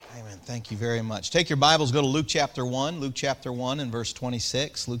Thank you very much. Take your Bibles, go to Luke chapter 1. Luke chapter 1 and verse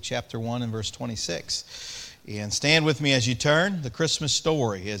 26. Luke chapter 1 and verse 26. And stand with me as you turn. The Christmas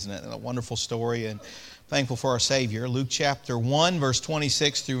story, isn't it? A wonderful story, and thankful for our Savior. Luke chapter 1, verse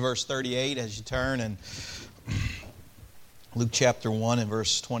 26 through verse 38 as you turn. And Luke chapter 1 and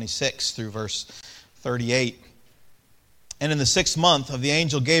verse 26 through verse 38. And in the 6th month of the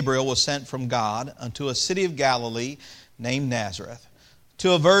angel Gabriel was sent from God unto a city of Galilee named Nazareth,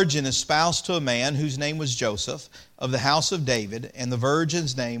 to a virgin espoused to a man whose name was Joseph, of the house of David, and the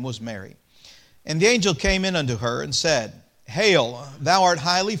virgin's name was Mary. And the angel came in unto her and said, Hail, thou art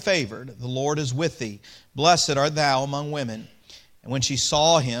highly favored, the Lord is with thee. Blessed art thou among women. And when she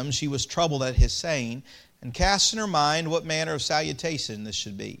saw him, she was troubled at his saying, and cast in her mind what manner of salutation this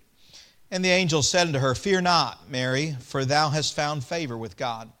should be. And the angel said unto her, Fear not, Mary, for thou hast found favor with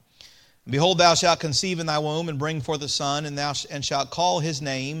God. And behold, thou shalt conceive in thy womb, and bring forth a son, and shalt call his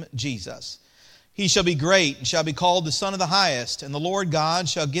name Jesus. He shall be great, and shall be called the Son of the Highest. And the Lord God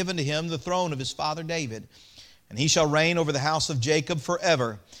shall give unto him the throne of his father David. And he shall reign over the house of Jacob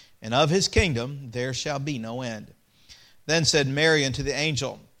forever, and of his kingdom there shall be no end. Then said Mary unto the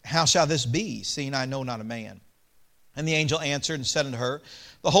angel, How shall this be, seeing I know not a man? And the angel answered and said unto her,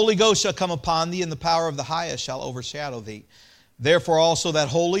 The Holy Ghost shall come upon thee, and the power of the Highest shall overshadow thee. Therefore also that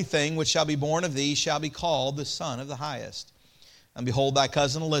holy thing which shall be born of thee shall be called the Son of the Highest. And behold, thy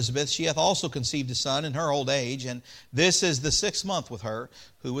cousin Elizabeth, she hath also conceived a son in her old age, and this is the 6th month with her,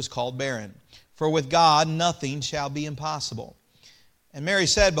 who was called barren. For with God nothing shall be impossible. And Mary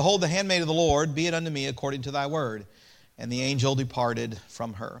said, Behold, the handmaid of the Lord, be it unto me according to thy word. And the angel departed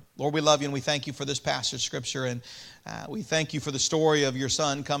from her. Lord, we love you and we thank you for this passage of Scripture. And we thank you for the story of your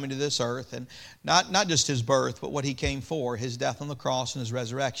Son coming to this earth. And not just his birth, but what he came for, his death on the cross and his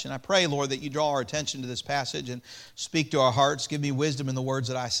resurrection. I pray, Lord, that you draw our attention to this passage and speak to our hearts. Give me wisdom in the words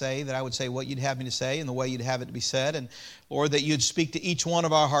that I say, that I would say what you'd have me to say and the way you'd have it to be said. And Lord, that you'd speak to each one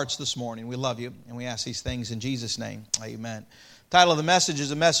of our hearts this morning. We love you and we ask these things in Jesus' name. Amen. The title of the message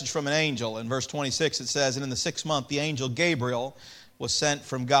is A Message from an Angel. In verse 26 it says, And in the 6th month the angel Gabriel was sent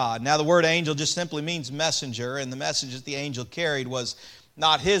from God. Now the word angel just simply means messenger, and the message that the angel carried was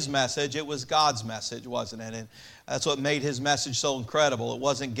not his message, it was God's message, wasn't it? And that's what made his message so incredible. It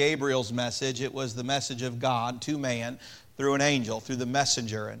wasn't Gabriel's message, it was the message of God to man through an angel, through the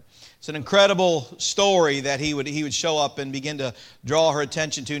messenger. And it's an incredible story that he would show up and begin to draw her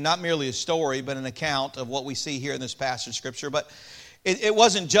attention to, not merely a story, but an account of what we see here in this passage of Scripture. But it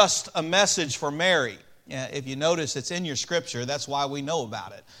wasn't just a message for Mary. If you notice, it's in your Scripture. That's why we know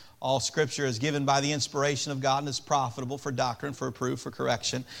about it. All Scripture is given by the inspiration of God and is profitable for doctrine, for reproof, for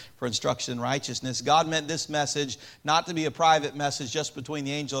correction, for instruction in righteousness. God meant this message not to be a private message just between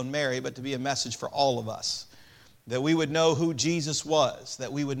the angel and Mary, but to be a message for all of us. That we would know who Jesus was,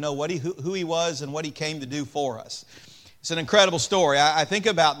 that we would know who he was and what he came to do for us. It's an incredible story. I think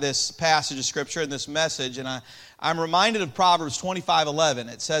about this passage of Scripture and this message, and I'm reminded of Proverbs 25:11.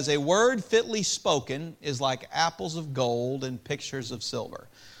 It says, A word fitly spoken is like apples of gold and pictures of silver.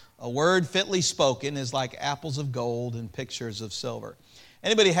 A word fitly spoken is like apples of gold and pictures of silver.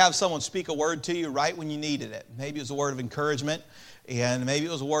 Anybody have someone speak a word to you right when you needed it? Maybe it was a word of encouragement, and maybe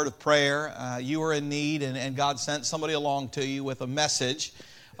it was a word of prayer. You were in need, and God sent somebody along to you with a message,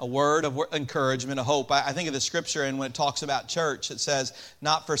 a word of encouragement, a hope. I think of the Scripture, and when it talks about church, it says,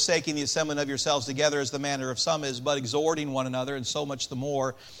 Not forsaking the assembling of yourselves together as the manner of some is, but exhorting one another, and so much the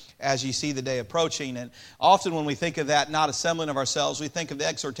more as you see the day approaching. And often when we think of that, not assembling of ourselves, we think of the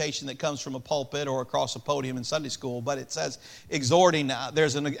exhortation that comes from a pulpit or across a podium in Sunday school, but it says exhorting.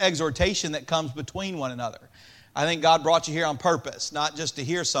 There's an exhortation that comes between one another. I think God brought you here on purpose, not just to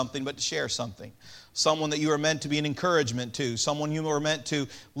hear something, but to share something. Someone that you are meant to be an encouragement to, someone you are meant to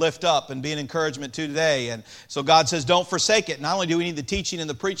lift up and be an encouragement to today. And so God says, don't forsake it. Not only do we need the teaching and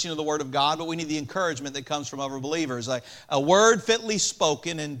the preaching of the Word of God, but we need the encouragement that comes from other believers. Like a word fitly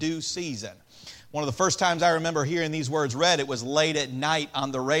spoken in due season. One of the first times I remember hearing these words read, it was late at night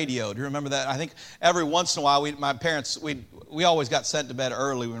on the radio. Do you remember that? I think every once in a while, my parents, we always got sent to bed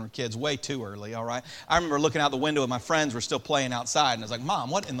early when we were kids, way too early, all right? I remember looking out the window and my friends were still playing outside, and I was like, Mom,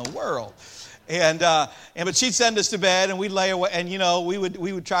 what in the world? But she'd send us to bed, and we'd lay away, and we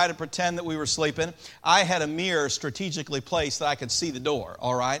would try to pretend that we were sleeping. I had a mirror strategically placed that I could see the door,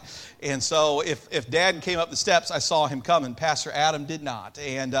 all right? And so if Dad came up the steps, I saw him coming. Pastor Adam did not.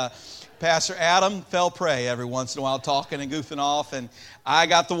 Pastor Adam fell prey every once in a while, talking and goofing off, and I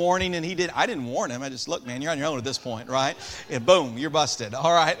got the warning, and he did. I didn't warn him. I just, look, man, you're on your own at this point, right? And boom, you're busted.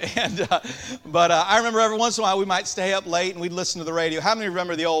 All right. But I remember every once in a while we might stay up late and we'd listen to the radio. How many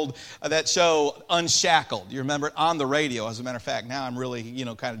remember the old that show Unshackled? You remember it on the radio? As a matter of fact, now I'm really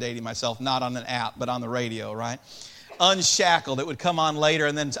kind of dating myself, not on an app, but on the radio, right? Unshackled. It would come on later,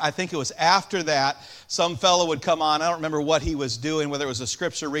 and then I think it was after that, some fellow would come on. I don't remember what he was doing, whether it was a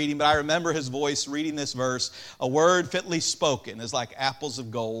scripture reading, but I remember his voice reading this verse, "A word fitly spoken is like apples of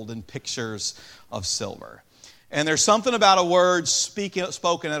gold and pictures of silver." And there's something about a word spoken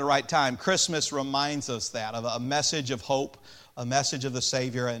at the right time. Christmas reminds us that, of a message of hope, a message of the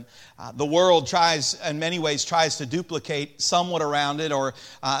Savior. And the world tries, in many ways, tries to duplicate somewhat around it. Or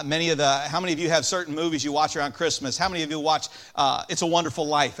how many of you have certain movies you watch around Christmas? How many of you watch It's a Wonderful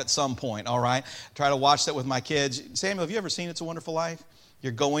Life at some point, all right? I try to watch that with my kids. Samuel, have you ever seen It's a Wonderful Life?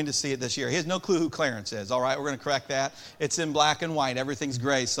 You're going to see it this year. He has no clue who Clarence is, all right? We're going to correct that. It's in black and white. Everything's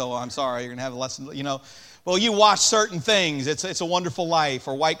gray, so I'm sorry. You're going to have a lesson, Well, you watch certain things. It's a Wonderful Life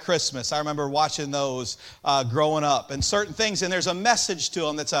or White Christmas. I remember watching those growing up. And certain things, and there's a message to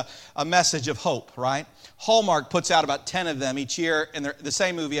them that's a message of hope, right? Hallmark puts out about 10 of them each year, and they're the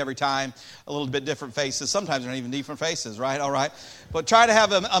same movie every time, a little bit different faces. Sometimes they're not even different faces, right? All right. But try to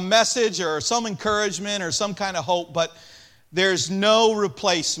have a message or some encouragement or some kind of hope, but there's no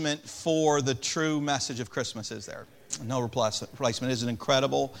replacement for the true message of Christmas, is there? No replacement. It's an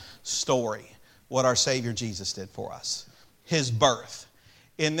incredible story, what our Savior Jesus did for us. His birth.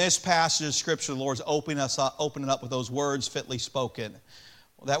 In this passage of Scripture, the Lord's opening up with those words fitly spoken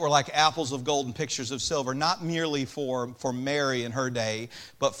that were like apples of gold and pictures of silver, not merely for Mary in her day,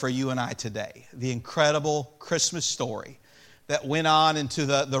 but for you and I today. The incredible Christmas story that went on into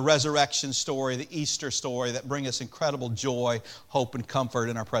the resurrection story, the Easter story that bring us incredible joy, hope, and comfort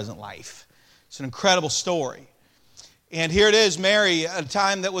in our present life. It's an incredible story. And here it is, Mary, a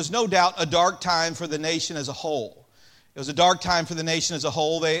time that was no doubt a dark time for the nation as a whole. It was a dark time for the nation as a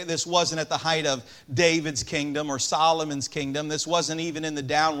whole. This wasn't at the height of David's kingdom or Solomon's kingdom. This wasn't even in the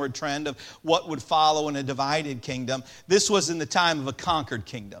downward trend of what would follow in a divided kingdom. This was in the time of a conquered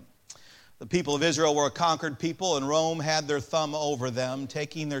kingdom. The people of Israel were a conquered people, and Rome had their thumb over them,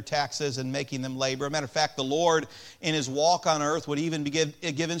 taking their taxes and making them labor. As a matter of fact, the Lord, in His walk on earth, would even give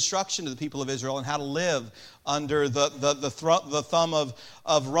instruction to the people of Israel on how to live under the thumb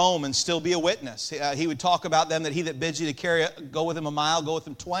of Rome and still be a witness. He would talk about them that he that bids you to go with him a mile, go with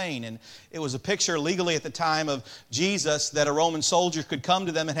him twain. And it was a picture legally at the time of Jesus that a Roman soldier could come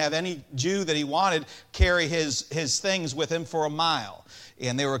to them and have any Jew that he wanted carry his things with him for a mile.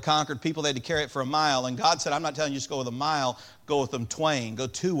 And they were a conquered people. They had to carry it for a mile. And God said, I'm not telling you just go with a mile. Go with them twain. Go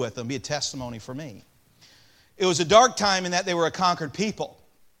two with them. Be a testimony for me. It was a dark time in that they were a conquered people.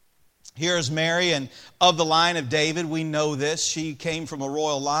 Here is Mary, and of the line of David, we know this. She came from a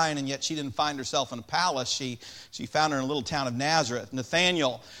royal line, and yet she didn't find herself in a palace. She found her in a little town of Nazareth.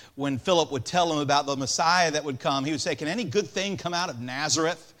 Nathanael, when Philip would tell him about the Messiah that would come, he would say, can any good thing come out of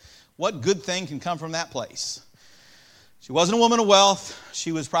Nazareth? What good thing can come from that place? She wasn't a woman of wealth.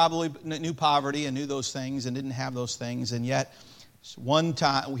 She was probably knew poverty and knew those things and didn't have those things. And yet, one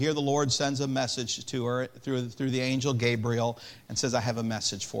time, here the Lord sends a message to her through the angel Gabriel and says, I have a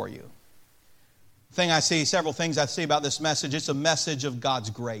message for you. Several things I see about this message. It's a message of God's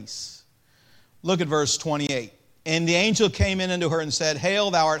grace. Look at verse 28. And the angel came in unto her and said,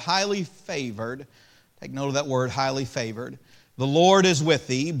 Hail, thou art highly favored. Take note of that word, highly favored. The Lord is with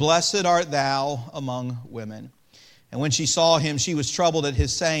thee. Blessed art thou among women. And when she saw him, she was troubled at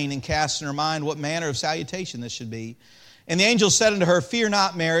his saying, and cast in her mind what manner of salutation this should be. And the angel said unto her, Fear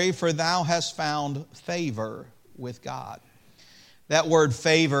not, Mary, for thou hast found favor with God. That word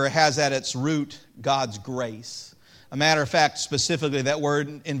favor has at its root God's grace. A matter of fact, specifically, that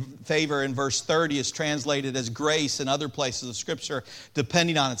word in favor in verse 30 is translated as grace in other places of Scripture,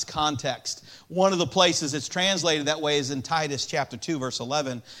 depending on its context. One of the places it's translated that way is in Titus chapter 2, verse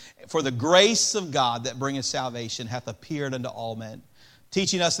 11. For the grace of God that bringeth salvation hath appeared unto all men,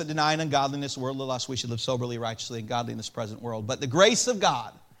 teaching us that denying ungodliness, worldly lust, we should live soberly, righteously, and godly in this present world. But the grace of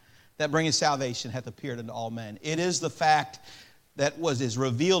God that bringeth salvation hath appeared unto all men. It is the fact that is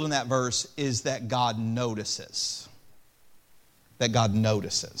revealed in that verse is that God notices. That God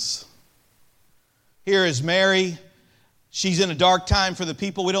notices. Here is Mary. She's in a dark time for the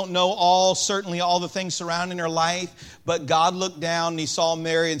people. We don't know certainly all the things surrounding her life, but God looked down and He saw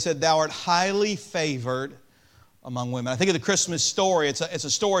Mary and said, Thou art highly favored among women. I think of the Christmas story. It's a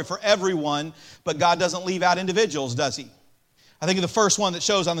story for everyone, but God doesn't leave out individuals, does He? I think of the first one that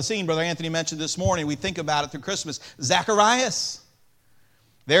shows on the scene, Brother Anthony mentioned this morning. We think about it through Christmas. Zacharias.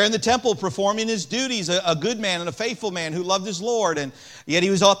 There in the temple performing his duties, a good man and a faithful man who loved his Lord, and yet he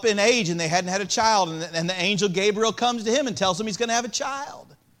was up in age and they hadn't had a child, and the angel Gabriel comes to him and tells him he's going to have a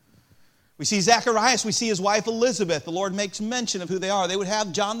child. We see Zacharias, we see his wife Elizabeth. The Lord makes mention of who they are. They would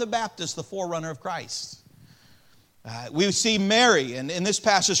have John the Baptist, the forerunner of Christ. We see Mary, and in this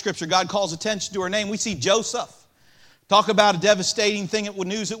passage of Scripture, God calls attention to her name. We see Joseph. Talk about a devastating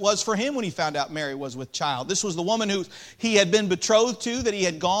news it was for him when he found out Mary was with child. This was the woman who he had been betrothed to, that he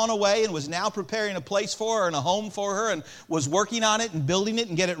had gone away and was now preparing a place for her and a home for her, and was working on it and building it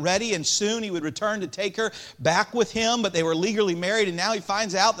and get it ready. And soon he would return to take her back with him, but they were legally married, and now he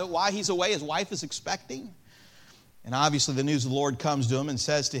finds out that while he's away, his wife is expecting. And obviously the news of the Lord comes to him and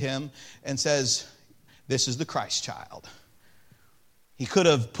says, this is the Christ child. He could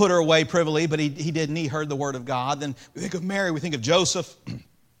have put her away privily, but he didn't. He heard the word of God. Then we think of Mary, we think of Joseph,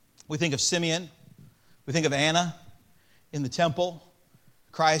 we think of Simeon, we think of Anna in the temple,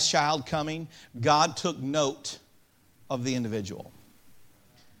 Christ child coming. God took note of the individual.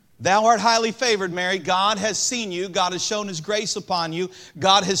 Thou art highly favored, Mary. God has seen you. God has shown His grace upon you.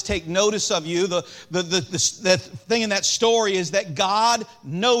 God has taken notice of you. The thing in that story is that God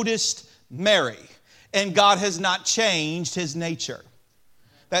noticed Mary, and God has not changed His nature.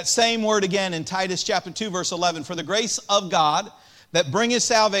 That same word again in Titus chapter 2, verse 11. For the grace of God that bringeth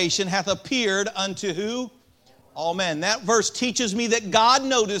salvation hath appeared unto who? All men. That verse teaches me that God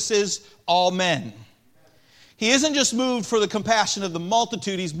notices all men. He isn't just moved for the compassion of the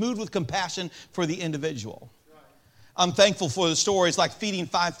multitude. He's moved with compassion for the individual. I'm thankful for the stories like feeding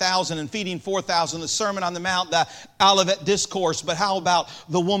 5,000 and feeding 4,000, the Sermon on the Mount, the Olivet Discourse. But how about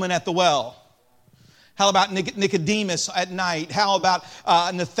the woman at the well? How about Nicodemus at night? How about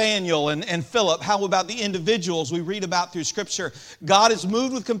Nathaniel and Philip? How about the individuals we read about through Scripture? God is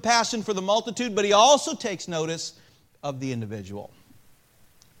moved with compassion for the multitude, but He also takes notice of the individual.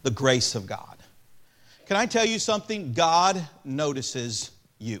 The grace of God. Can I tell you something? God notices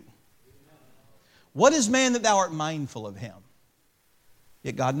you. What is man that thou art mindful of him?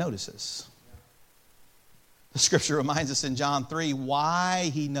 Yet God notices. The Scripture reminds us in John 3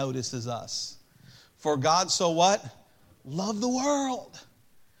 why He notices us. For God so what? Loved the world.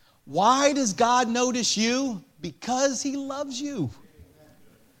 Why does God notice you? Because He loves you.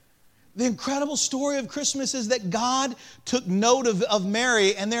 The incredible story of Christmas is that God took note of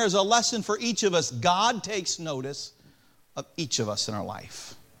Mary, and there is a lesson for each of us. God takes notice of each of us in our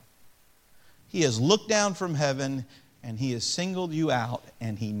life. He has looked down from heaven, and He has singled you out,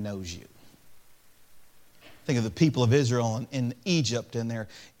 and He knows you. Think of the people of Israel in Egypt, and they're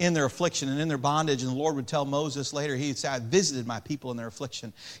in their affliction and in their bondage. And the Lord would tell Moses later, He would say, I visited my people in their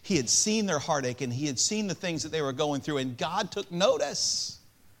affliction. He had seen their heartache, and He had seen the things that they were going through, and God took notice.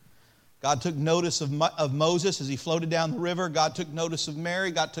 God took notice of Moses as he floated down the river. God took notice of Mary.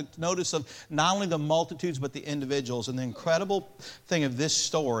 God took notice of not only the multitudes, but the individuals. And the incredible thing of this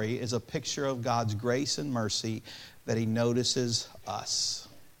story is a picture of God's grace and mercy, that He notices us.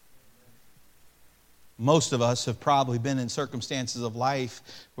 Most of us have probably been in circumstances of life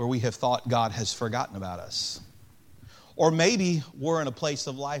where we have thought God has forgotten about us. Or maybe we're in a place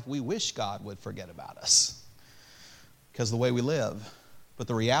of life we wish God would forget about us because of the way we live. But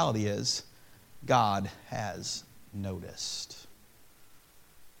the reality is, God has noticed.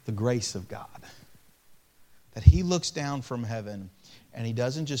 The grace of God. That He looks down from heaven and He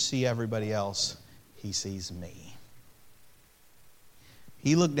doesn't just see everybody else, He sees me.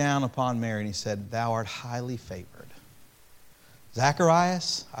 He looked down upon Mary and He said, Thou art highly favored.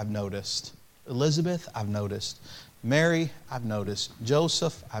 Zacharias, I've noticed. Elizabeth, I've noticed. Mary, I've noticed.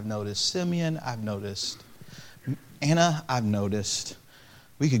 Joseph, I've noticed. Simeon, I've noticed. Anna, I've noticed.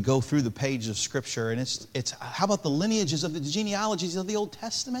 We could go through the pages of Scripture, and it's how about the lineages of the genealogies of the Old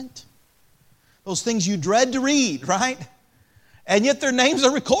Testament? Those things you dread to read, right? And yet their names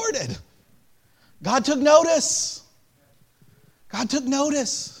are recorded. God took notice. God took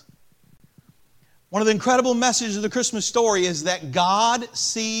notice. One of the incredible messages of the Christmas story is that God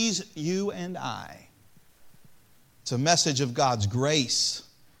sees you and I. It's a message of God's grace.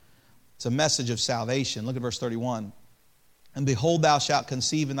 It's a message of salvation. Look at verse 31. And behold, thou shalt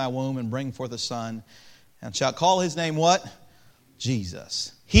conceive in thy womb and bring forth a son, and shalt call his name what?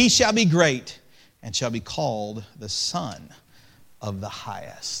 Jesus. He shall be great and shall be called the Son of the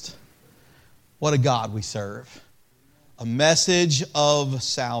Highest. What a God we serve. A message of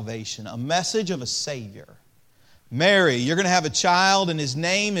salvation, a message of a Savior. Mary, you're going to have a child, and His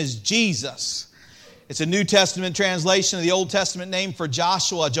name is Jesus. It's a New Testament translation of the Old Testament name for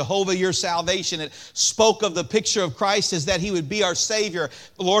Joshua, Jehovah your salvation. It spoke of the picture of Christ as that He would be our Savior.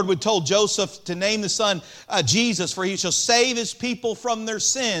 The Lord would told Joseph to name the son Jesus, for He shall save His people from their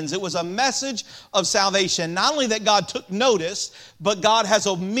sins. It was a message of salvation. Not only that God took notice, but God has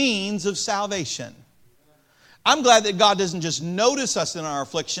a means of salvation. I'm glad that God doesn't just notice us in our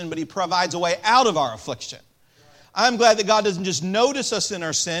affliction, but He provides a way out of our affliction. I'm glad that God doesn't just notice us in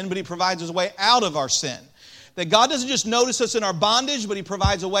our sin, but He provides us a way out of our sin. That God doesn't just notice us in our bondage, but He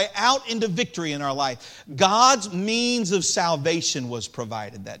provides a way out into victory in our life. God's means of salvation was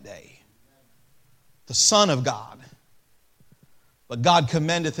provided that day. The Son of God. But God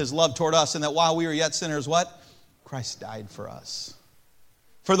commendeth His love toward us, and that while we were yet sinners, what? Christ died for us.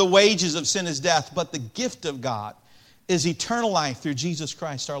 For the wages of sin is death, but the gift of God is eternal life through Jesus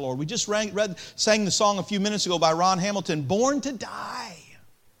Christ our Lord. We just sang the song a few minutes ago by Ron Hamilton, Born to Die.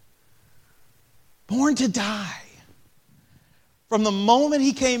 Born to die. From the moment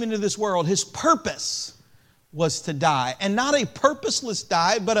He came into this world, His purpose was to die. And not a purposeless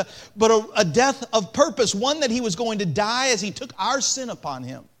die, but a death of purpose. One that He was going to die as He took our sin upon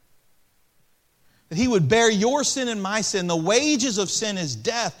Him. That He would bear your sin and my sin. The wages of sin is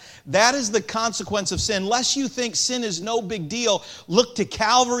death. That is the consequence of sin. Lest you think sin is no big deal, look to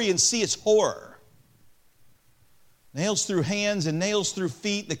Calvary and see its horror. Nails through hands and nails through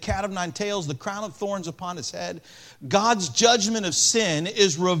feet, the cat of nine tails, the crown of thorns upon His head. God's judgment of sin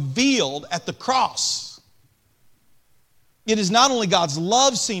is revealed at the cross. It is not only God's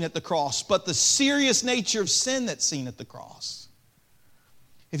love seen at the cross, but the serious nature of sin that's seen at the cross.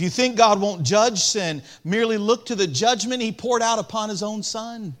 If you think God won't judge sin, merely look to the judgment He poured out upon His own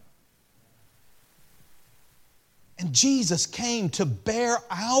Son. And Jesus came to bear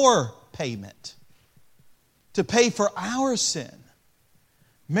our payment, to pay for our sin.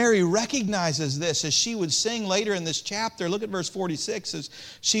 Mary recognizes this as she would sing later in this chapter. Look at verse 46. As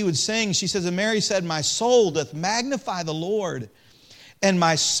she would sing, she says, And Mary said, My soul doth magnify the Lord, and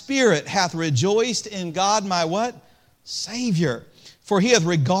my spirit hath rejoiced in God my what? Savior. For He hath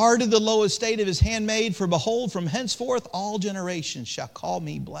regarded the low estate of His handmaid, for behold, from henceforth all generations shall call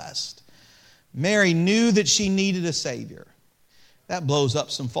me blessed. Mary knew that she needed a Savior. That blows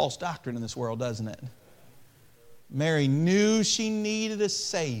up some false doctrine in this world, doesn't it? Mary knew she needed a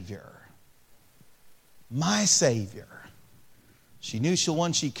Savior. My Savior. She knew the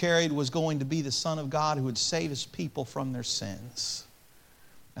one she carried was going to be the Son of God who would save His people from their sins.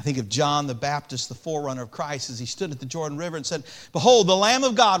 I think of John the Baptist, the forerunner of Christ, as he stood at the Jordan River and said, Behold, the Lamb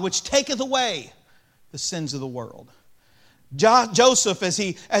of God, which taketh away the sins of the world. Joseph, as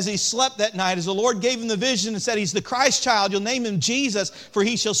he slept that night, as the Lord gave him the vision and said, He's the Christ child, you'll name Him Jesus, for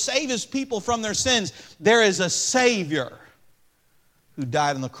He shall save His people from their sins. There is a Savior who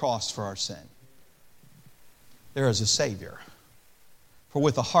died on the cross for our sin. There is a Savior. For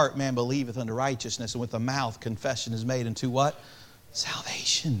with the heart man believeth unto righteousness, and with the mouth confession is made unto what?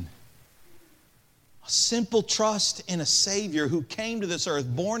 Salvation. A simple trust in a Savior who came to this earth,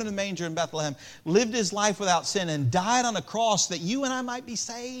 born in a manger in Bethlehem, lived His life without sin, and died on a cross that you and I might be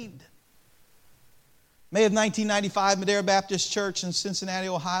saved. May of 1995, Madera Baptist Church in Cincinnati,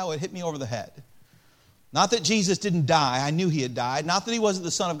 Ohio, it hit me over the head. Not that Jesus didn't die, I knew He had died. Not that He wasn't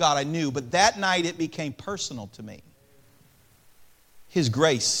the Son of God, I knew. But that night it became personal to me. His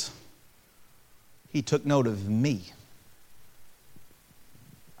grace, He took note of me.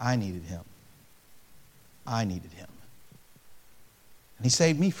 I needed Him. I needed Him. And He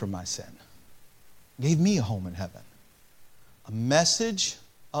saved me from my sin. Gave me a home in heaven. A message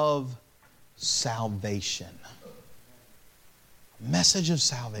of salvation. A message of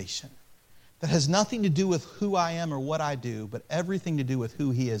salvation that has nothing to do with who I am or what I do, but everything to do with who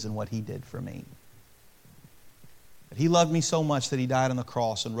He is and what He did for me. That He loved me so much that He died on the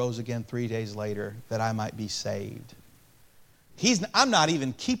cross and rose again 3 days later that I might be saved. I'm not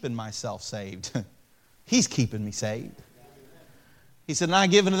even keeping myself saved. He's keeping me saved. He said, And I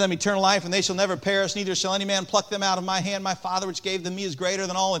give unto them eternal life, and they shall never perish, neither shall any man pluck them out of my hand. My Father which gave them me is greater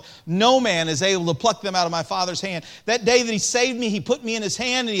than all, and no man is able to pluck them out of my Father's hand. That day that He saved me, He put me in His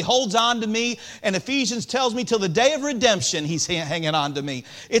hand, and He holds on to me. And Ephesians tells me till the day of redemption, He's hanging on to me.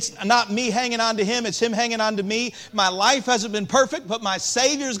 It's not me hanging on to Him, it's Him hanging on to me. My life hasn't been perfect, but my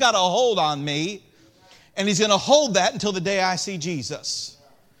Savior's got a hold on me. And He's going to hold that until the day I see Jesus.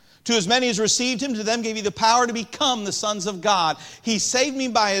 To as many as received him, to them gave he the power to become the sons of God. He saved me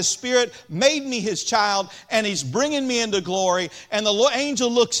by his Spirit, made me his child, and he's bringing me into glory. And the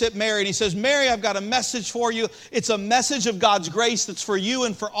angel looks at Mary and he says, Mary, I've got a message for you. It's a message of God's grace that's for you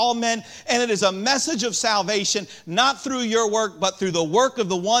and for all men. And it is a message of salvation, not through your work, but through the work of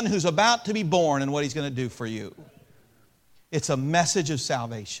the one who's about to be born and what he's going to do for you. It's a message of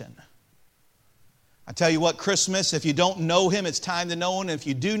salvation. I tell you what, Christmas, if you don't know him, it's time to know him. If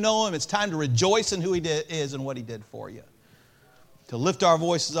you do know him, it's time to rejoice in who he is and what he did for you. To lift our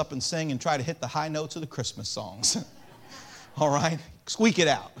voices up and sing and try to hit the high notes of the Christmas songs. All right? Squeak it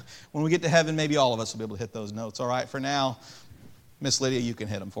out. When we get to heaven, maybe all of us will be able to hit those notes. All right? For now, Miss Lydia, you can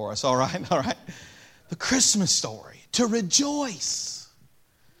hit them for us. All right? All right? The Christmas story. To rejoice.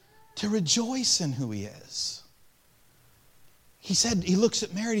 To rejoice in who he is. He said, he looks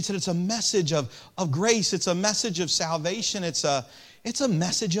at Mary and he said, it's a message of grace. It's a message of salvation. It's a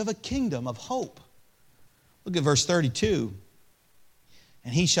message of a kingdom, of hope. Look at verse 32.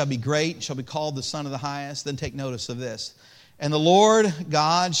 And he shall be great, and shall be called the Son of the Highest. Then take notice of this. And the Lord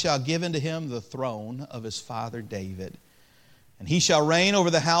God shall give unto him the throne of his father David. And he shall reign over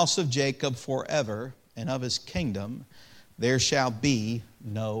the house of Jacob forever, and of his kingdom there shall be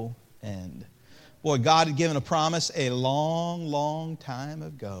no end. Boy, God had given a promise a long, long time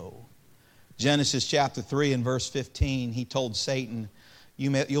ago. Genesis chapter 3 and verse 15, he told Satan,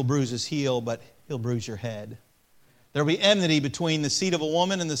 you'll bruise his heel, but he'll bruise your head. There will be enmity between the seed of a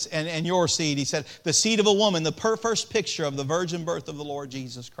woman and your seed. He said, the seed of a woman, the first picture of the virgin birth of the Lord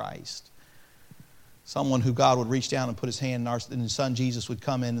Jesus Christ. Someone who God would reach down and put his hand and his son Jesus would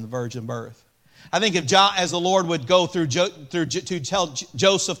come in the virgin birth. I think as the Lord would go to tell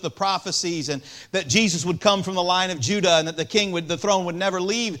Joseph the prophecies and that Jesus would come from the line of Judah and that the throne would never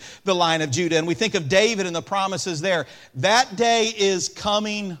leave the line of Judah. And we think of David and the promises there. That day is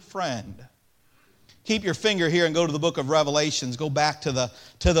coming, friend. Keep your finger here and go to the book of Revelations. Go back to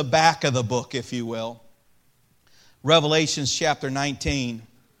the back of the book, if you will. Revelations chapter 19.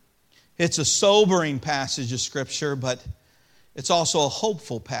 It's a sobering passage of Scripture, but it's also a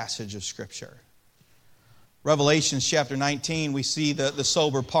hopeful passage of Scripture. Revelations chapter 19, we see the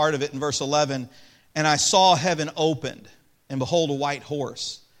sober part of it in verse 11. And I saw heaven opened, and behold, a white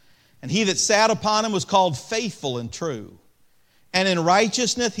horse. And he that sat upon him was called Faithful and True. And in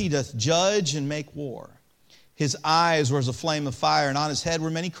righteousness he doth judge and make war. His eyes were as a flame of fire, and on his head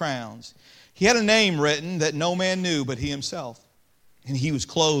were many crowns. He had a name written that no man knew but he himself. And he was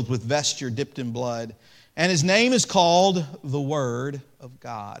clothed with vesture dipped in blood. And his name is called the Word of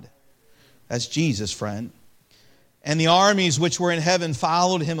God. That's Jesus, friend. And the armies which were in heaven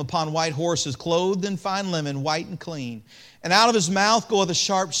followed him upon white horses, clothed in fine linen, white and clean. And out of his mouth goeth a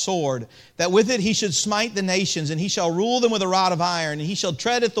sharp sword, that with it he should smite the nations, and he shall rule them with a rod of iron, and he shall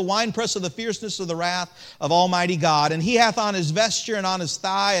tread at the winepress of the fierceness of the wrath of Almighty God. And he hath on his vesture and on his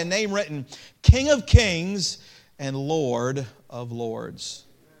thigh a name written, King of Kings and Lord of Lords.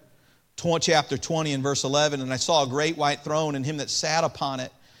 Chapter 20 and verse 11, and I saw a great white throne, and him that sat upon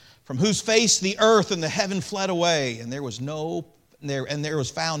it, from whose face the earth and the heaven fled away, and there was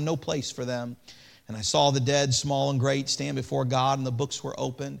found no place for them. And I saw the dead, small and great, stand before God, and the books were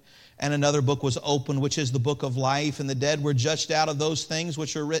opened. And another book was opened, which is the book of life. And the dead were judged out of those things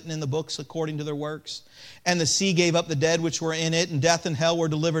which are written in the books according to their works. And the sea gave up the dead which were in it, and death and hell were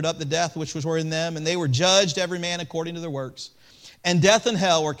delivered up the death which were in them. And they were judged, every man according to their works. And death and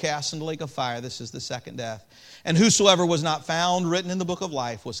hell were cast into the lake of fire. This is the second death. And whosoever was not found written in the book of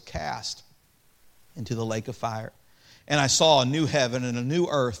life was cast into the lake of fire. And I saw a new heaven and a new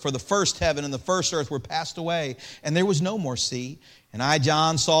earth, for the first heaven and the first earth were passed away, and there was no more sea. And I,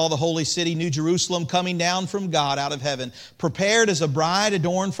 John, saw the holy city, New Jerusalem, coming down from God out of heaven, prepared as a bride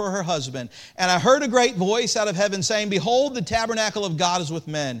adorned for her husband. And I heard a great voice out of heaven saying, Behold, the tabernacle of God is with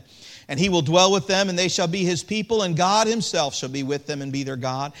men. And he will dwell with them, and they shall be his people, and God himself shall be with them and be their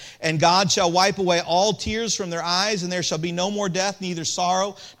God. And God shall wipe away all tears from their eyes, and there shall be no more death, neither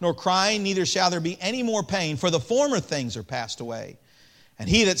sorrow nor crying, neither shall there be any more pain, for the former things are passed away. And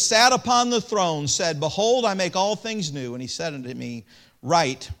he that sat upon the throne said, Behold, I make all things new. And he said unto me,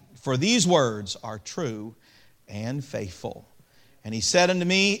 Write, for these words are true and faithful. And he said unto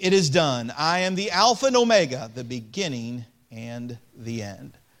me, It is done. I am the Alpha and Omega, the beginning and the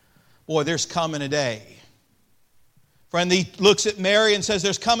end. Boy, there's coming a day. Friend, he looks at Mary and says,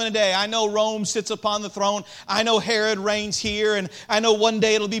 there's coming a day. I know Rome sits upon the throne. I know Herod reigns here. And I know one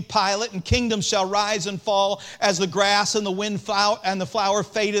day it'll be Pilate, and kingdoms shall rise and fall as the grass and the wind and the flower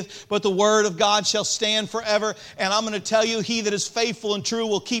fadeth. But the word of God shall stand forever. And I'm going to tell you, he that is faithful and true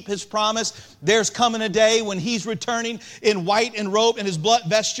will keep his promise. There's coming a day when he's returning in white and robe, and his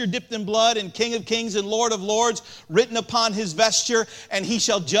vesture dipped in blood, and King of kings and Lord of lords written upon his vesture. And he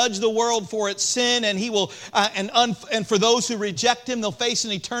shall judge the world for its sin, and he will and for those who reject him, they'll face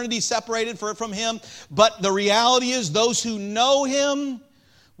an eternity separated from him. But the reality is, those who know him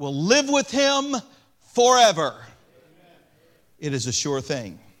will live with him forever. It is a sure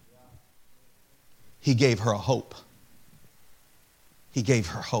thing. He gave her a hope. He gave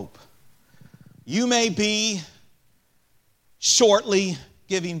her hope. You may be shortly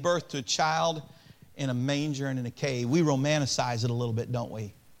giving birth to a child in a manger and in a cave. We romanticize it a little bit, don't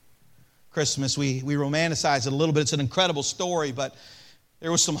we? Christmas, we romanticize it a little bit. It's an incredible story, but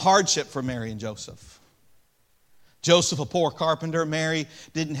there was some hardship for Mary and Joseph. Joseph, a poor carpenter. Mary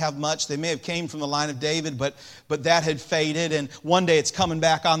didn't have much. They may have came from the line of David, but that had faded. And one day it's coming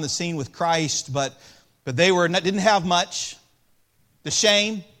back on the scene with Christ, but they didn't have much. The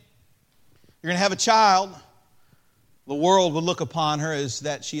shame. You're going to have a child. The world would look upon her as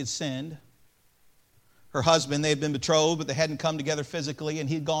that she had sinned. Her husband, they had been betrothed, but they hadn't come together physically, and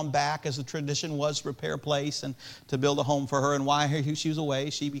he had gone back, as the tradition was, to prepare a place and to build a home for her. And while she was away,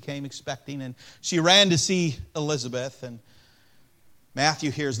 she became expecting, and she ran to see Elizabeth. And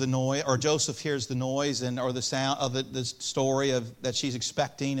Matthew hears the noise, or Joseph hears the noise, or the sound of the story of that she's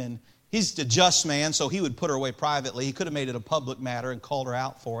expecting. And he's a just man, so he would put her away privately. He could have made it a public matter and called her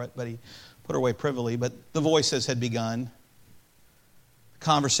out for it, but he put her away privately. But the voices had begun.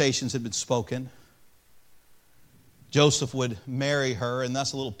 Conversations had been spoken. Joseph would marry her, and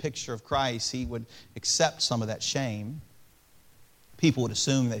thus a little picture of Christ. He would accept some of that shame. People would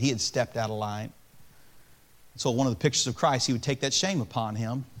assume that he had stepped out of line. So one of the pictures of Christ, he would take that shame upon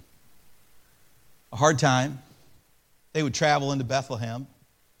him. A hard time. They would travel into Bethlehem.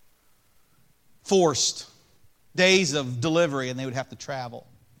 Forced days of delivery, and they would have to travel.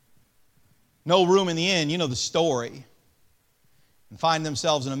 No room in the inn, you know the story. And find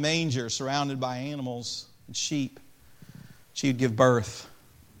themselves in a manger surrounded by animals and sheep. She would give birth.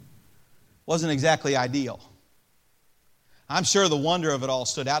 Wasn't exactly ideal. I'm sure the wonder of it all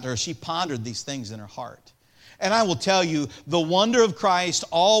stood out to her. She pondered these things in her heart. And I will tell you, the wonder of Christ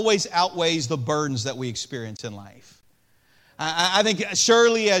always outweighs the burdens that we experience in life. I think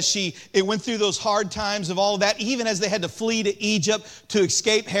surely as it went through those hard times of all of that, even as they had to flee to Egypt to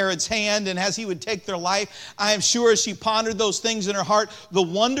escape Herod's hand and as he would take their life, I am sure as she pondered those things in her heart, the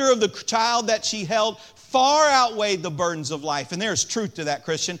wonder of the child that she held far outweighed the burdens of life. And there's truth to that,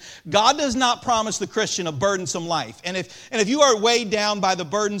 Christian. God does not promise the Christian a burdensome life. And if you are weighed down by the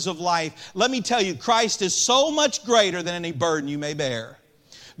burdens of life, let me tell you, Christ is so much greater than any burden you may bear.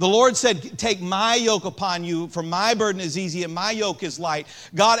 The Lord said, take my yoke upon you, for my burden is easy and my yoke is light.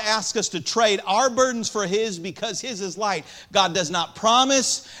 God asks us to trade our burdens for His because His is light. God does not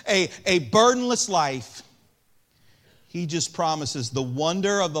promise a burdenless life. He just promises the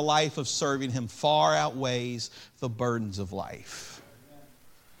wonder of the life of serving Him far outweighs the burdens of life.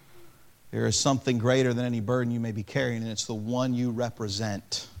 There is something greater than any burden you may be carrying, and it's the one you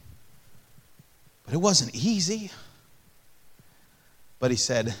represent. But it wasn't easy. But He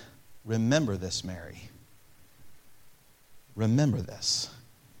said, remember this, Mary. Remember this.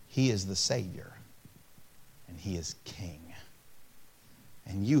 He is the Savior, and He is King.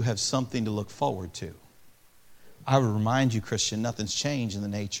 And you have something to look forward to. I would remind you, Christian, nothing's changed in the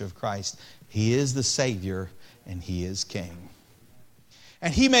nature of Christ. He is the Savior, and He is King.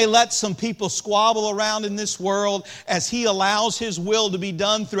 And He may let some people squabble around in this world as He allows His will to be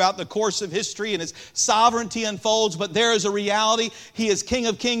done throughout the course of history and His sovereignty unfolds. But there is a reality. He is King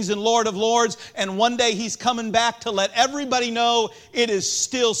of kings and Lord of lords. And one day He's coming back to let everybody know it is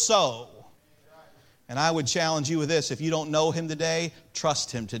still so. And I would challenge you with this. If you don't know Him today,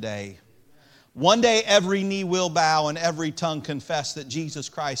 trust Him today. One day every knee will bow and every tongue confess that Jesus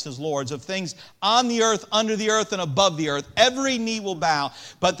Christ is Lord. Of things on the earth, under the earth, and above the earth, every knee will bow.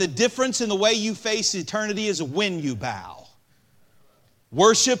 But the difference in the way you face eternity is when you bow.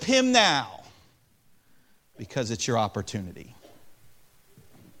 Worship Him now because it's your opportunity.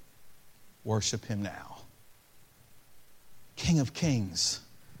 Worship Him now. King of kings,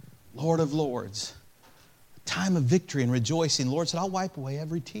 Lord of lords, a time of victory and rejoicing. The Lord said, I'll wipe away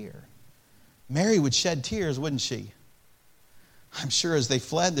every tear. Mary would shed tears, wouldn't she? I'm sure as they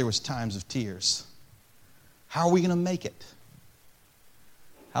fled, there was times of tears. How are we going to make it?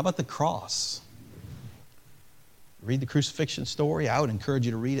 How about the cross? Read the crucifixion story. I would encourage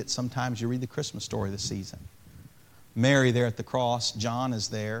you to read it sometimes you read the Christmas story this season. Mary there at the cross. John is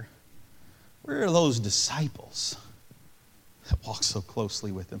there. Where are those disciples that walked so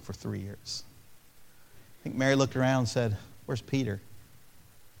closely with him for 3 years? I think Mary looked around and said, where's Peter?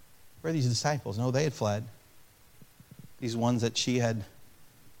 Where are these disciples? No, they had fled. These ones that she had.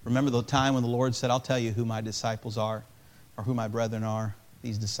 Remember the time when the Lord said, I'll tell you who my disciples are, or who my brethren are?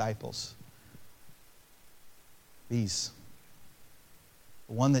 These disciples. These.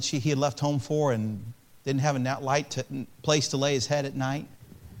 The one that he had left home for and didn't have a place to lay his head at night.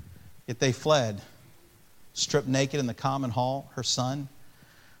 Yet they fled, stripped naked in the common hall, her son.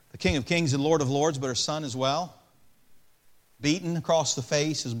 The King of Kings and Lord of Lords, but her son as well. Beaten across the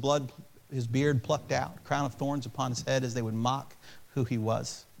face, his beard plucked out, a crown of thorns upon his head as they would mock who he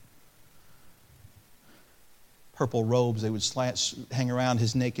was. Purple robes they would hang around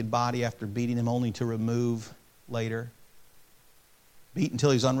his naked body after beating him, only to remove later. Beat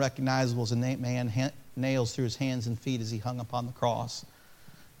until he was unrecognizable as a man, nails through his hands and feet as he hung upon the cross.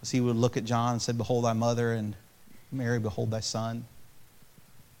 As he would look at John and said, behold thy mother, and Mary, behold thy son,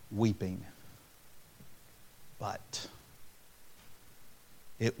 weeping. But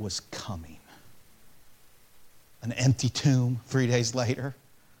it was coming. An empty tomb 3 days later.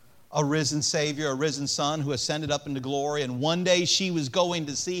 A risen Savior, a risen Son who ascended up into glory. And one day she was going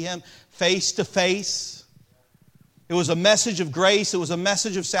to see him face to face. It was a message of grace. It was a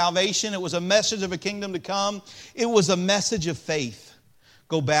message of salvation. It was a message of a kingdom to come. It was a message of faith.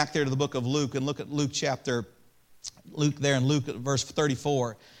 Go back there to the book of Luke and look at Luke at verse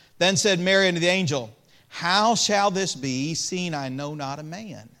 34. Then said Mary unto the angel, how shall this be, seeing I know not a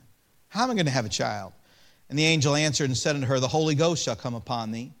man? How am I going to have a child? And the angel answered and said unto her, the Holy Ghost shall come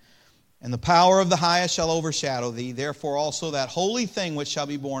upon thee, and the power of the highest shall overshadow thee. Therefore also that holy thing which shall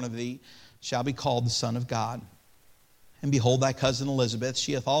be born of thee shall be called the Son of God. And behold, thy cousin Elizabeth,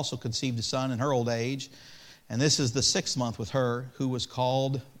 she hath also conceived a son in her old age. And this is the 6th month with her, who was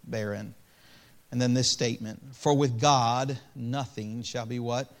called barren. And then this statement, for with God nothing shall be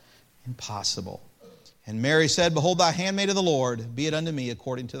what? Impossible. And Mary said, behold, thy handmaid of the Lord, be it unto me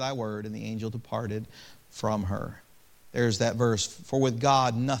according to thy word. And the angel departed from her. There's that verse. For with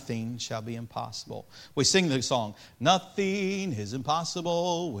God nothing shall be impossible. We sing the song, nothing is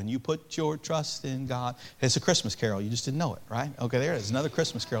impossible when you put your trust in God. It's a Christmas carol. You just didn't know it, right? Okay, there it is. Another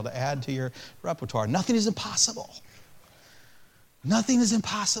Christmas carol to add to your repertoire. Nothing is impossible. Nothing is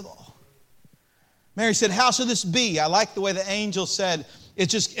impossible. Mary said, how shall this be? I like the way the angel said,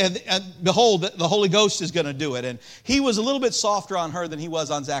 it's just, behold, the Holy Ghost is going to do it. And he was a little bit softer on her than he was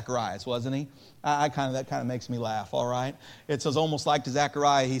on Zacharias, wasn't he? That kind of makes me laugh, all right? It's almost like to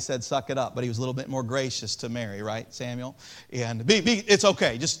Zachariah, he said, suck it up. But he was a little bit more gracious to Mary, right, Samuel? And it's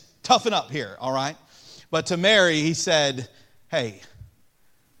okay, just toughen up here, all right? But to Mary, he said, hey,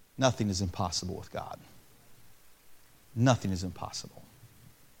 nothing is impossible with God. Nothing is impossible.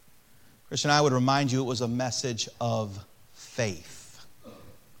 Christian, I would remind you it was a message of faith.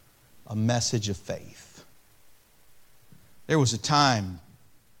 A message of faith. There was a time,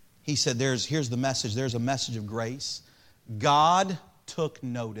 he said, here's the message. There's a message of grace. God took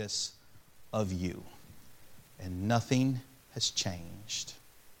notice of you, and nothing has changed.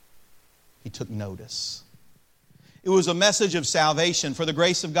 He took notice. It was a message of salvation. For the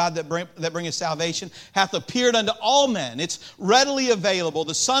grace of God that bringeth salvation hath appeared unto all men. It's readily available.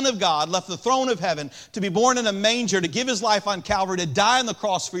 The Son of God left the throne of heaven to be born in a manger, to give his life on Calvary, to die on the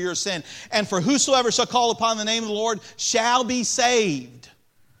cross for your sin. And for whosoever shall call upon the name of the Lord shall be saved.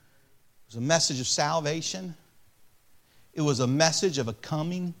 It was a message of salvation. It was a message of a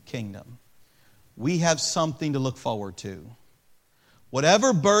coming kingdom. We have something to look forward to.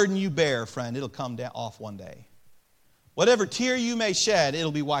 Whatever burden you bear, friend, it'll come off one day. Whatever tear you may shed,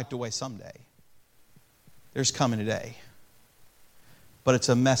 it'll be wiped away someday. There's coming a day. But it's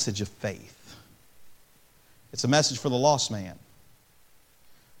a message of faith. It's a message for the lost man.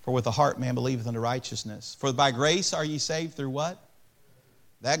 For with the heart man believeth unto righteousness. For by grace are ye saved through what?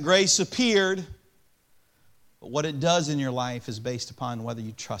 That grace appeared. But what it does in your life is based upon whether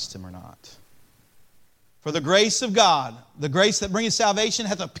you trust him or not. For the grace of God, the grace that bringeth salvation,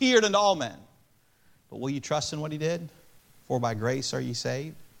 hath appeared unto all men. But will you trust in what he did? For by grace are ye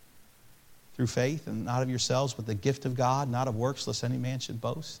saved, through faith, and not of yourselves, but the gift of God, not of works, lest any man should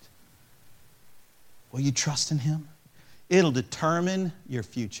boast. Will you trust in him? It'll determine your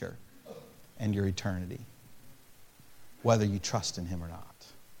future and your eternity, whether you trust in him or not.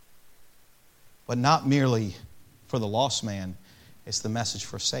 But not merely for the lost man, it's the message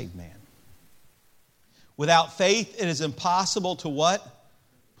for a saved man. Without faith, it is impossible to what?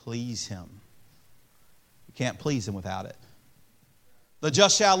 Please him. You can't please Him without it. The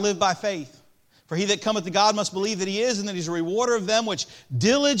just shall live by faith. For he that cometh to God must believe that He is, and that He's a rewarder of them which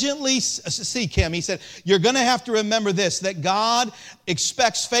diligently seek Him. He said, you're going to have to remember this, that God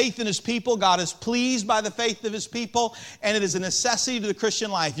expects faith in His people. God is pleased by the faith of His people, and it is a necessity to the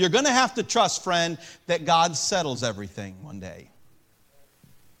Christian life. You're going to have to trust, friend, that God settles everything one day.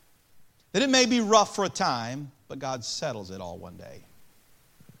 That it may be rough for a time, but God settles it all one day.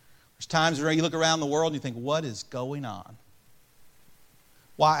 There's times where you look around the world and you think, what is going on?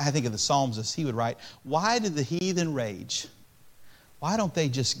 Why? I think of the Psalms as he would write, why did the heathen rage? Why don't they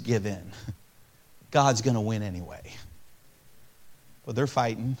just give in? God's going to win anyway. But they're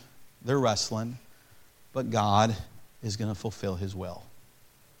fighting, they're wrestling, but God is going to fulfill His will.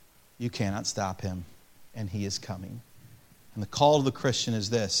 You cannot stop Him, and He is coming. And the call to the Christian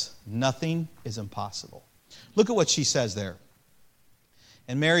is this: nothing is impossible. Look at what she says there.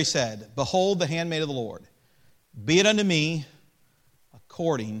 And Mary said, behold the handmaid of the Lord, be it unto me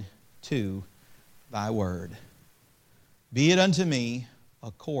according to thy word. Be it unto me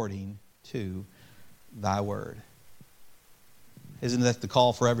according to thy word. Isn't that the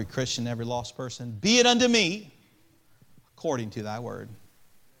call for every Christian, every lost person? Be it unto me according to thy word.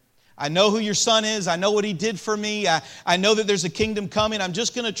 I know who your Son is. I know what He did for me. I know that there's a kingdom coming. I'm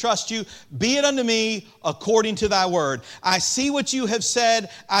just going to trust you. Be it unto me according to thy word. I see what you have said.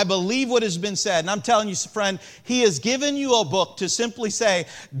 I believe what has been said. And I'm telling you, friend, He has given you a book to simply say,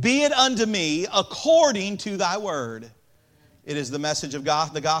 be it unto me according to thy word. It is the message of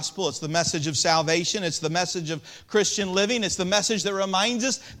God, the gospel. It's the message of salvation. It's the message of Christian living. It's the message that reminds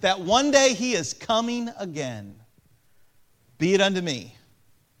us that one day He is coming again. Be it unto me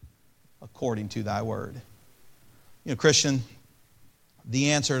according to thy word. You know, Christian, the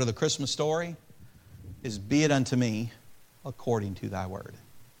answer to the Christmas story is be it unto me according to thy word.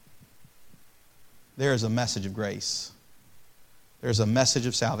 There is a message of grace. There is a message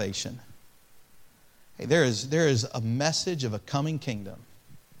of salvation. Hey, there is a message of a coming kingdom.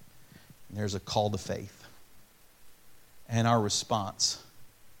 And there's a call to faith. And our response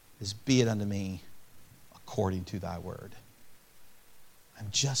is be it unto me according to thy word. I'm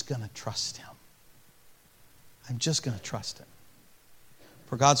just going to trust Him. I'm just going to trust Him.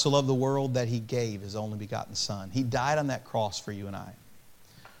 For God so loved the world that He gave His only begotten Son. He died on that cross for you and I.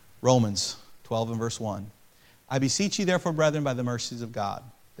 Romans 12 and verse 1. I beseech you therefore, brethren, by the mercies of God,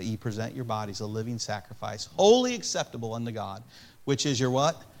 that ye present your bodies a living sacrifice, wholly acceptable unto God, which is your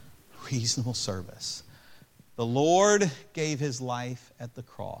what? Reasonable service. The Lord gave His life at the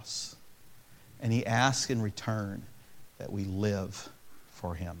cross, and He asks in return that we live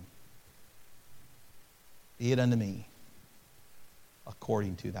for Him. Be it unto me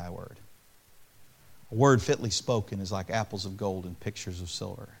according to thy word. A word fitly spoken is like apples of gold and pictures of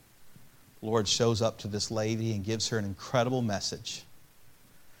silver. The Lord shows up to this lady and gives her an incredible message.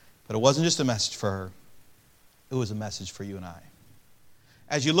 But it wasn't just a message for her. It was a message for you and I.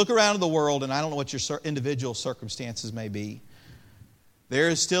 As you look around the world, and I don't know what your individual circumstances may be, there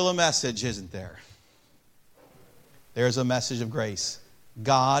is still a message, isn't there? There is a message of grace.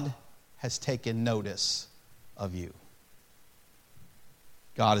 God has taken notice of you.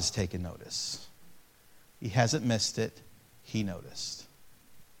 God has taken notice. He hasn't missed it. He noticed.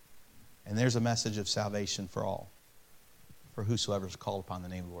 And there's a message of salvation for all. For whosoever is called upon the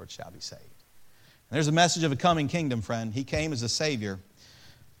name of the Lord shall be saved. And there's a message of a coming kingdom, friend. He came as a Savior.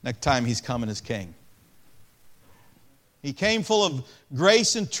 Next time He's coming as King. He came full of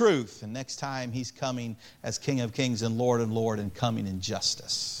grace and truth. And next time He's coming as King of Kings and Lord and coming in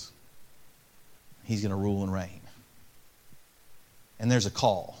justice. He's going to rule and reign. And there's a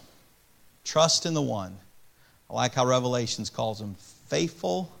call. Trust in the one. I like how Revelations calls Him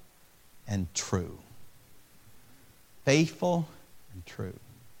faithful and true. Faithful and true.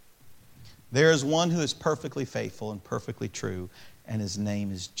 There is one who is perfectly faithful and perfectly true, and His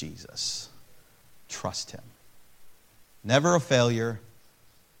name is Jesus. Trust Him. Never a failure,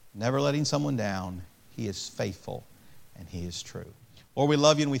 never letting someone down. He is faithful and He is true. Lord, we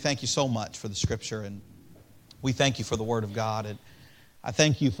love You and we thank You so much for the Scripture, and we thank You for the Word of God. And I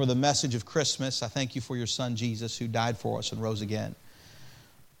thank You for the message of Christmas. I thank You for Your Son Jesus, who died for us and rose again.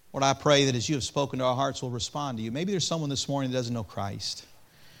 Lord, I pray that as You have spoken to our hearts, we'll respond to You. Maybe there's someone this morning that doesn't know Christ.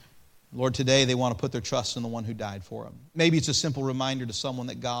 Lord, today they want to put their trust in the one who died for them. Maybe it's a simple reminder to someone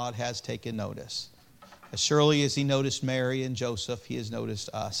that God has taken notice. As surely as He noticed Mary and Joseph, He has noticed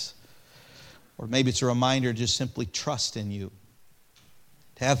us. Or maybe it's a reminder to just simply trust in You,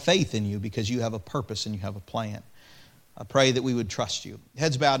 to have faith in You because You have a purpose and You have a plan. I pray that we would trust You.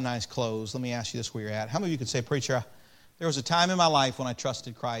 Heads bowed and eyes closed. Let me ask you this where you're at. How many of you could say, preacher, There was a time in my life when I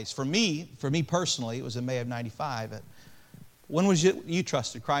trusted Christ. For me personally, it was in May of 95. When was you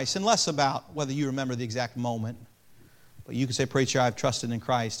trusted Christ? And less about whether you remember the exact moment. But you can say, preacher, I've trusted in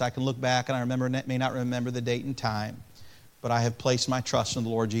Christ. I can look back and I may not remember the date and time. But I have placed my trust in the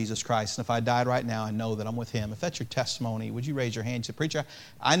Lord Jesus Christ. And if I died right now, I know that I'm with Him. If that's your testimony, would you raise your hand and say, preacher,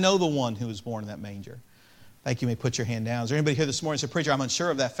 I know the one who was born in that manger. Thank you. You may put your hand down. Is there anybody here this morning who said, preacher, I'm unsure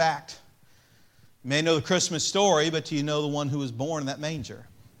of that fact? You may know the Christmas story, but do you know the one who was born in that manger?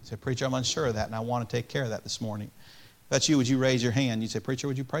 You say, preacher, I'm unsure of that, and I want to take care of that this morning. If that's you, would you raise your hand? You say, preacher,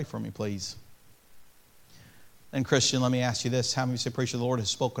 would you pray for me, please? And Christian, let me ask you this. How many of you say, preacher, the Lord has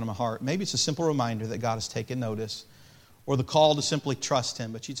spoken to my heart? Maybe it's a simple reminder that God has taken notice, or the call to simply trust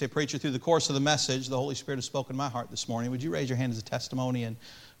Him. But you'd say, preacher, through the course of the message, the Holy Spirit has spoken to my heart this morning. Would you raise your hand as a testimony? And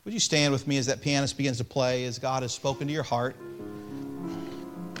would you stand with me as that pianist begins to play, as God has spoken to your heart?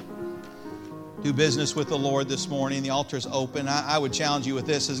 Do business with the Lord this morning. The altar is open. I would challenge you with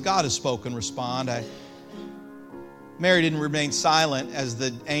this. As God has spoken, respond. Mary didn't remain silent as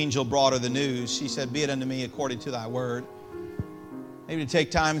the angel brought her the news. She said, be it unto me according to thy word. Maybe to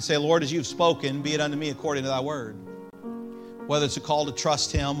take time and say, Lord, as you've spoken, be it unto me according to thy word. Whether it's a call to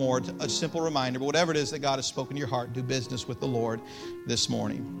trust Him or a simple reminder, but whatever it is that God has spoken to your heart, do business with the Lord this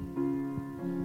morning.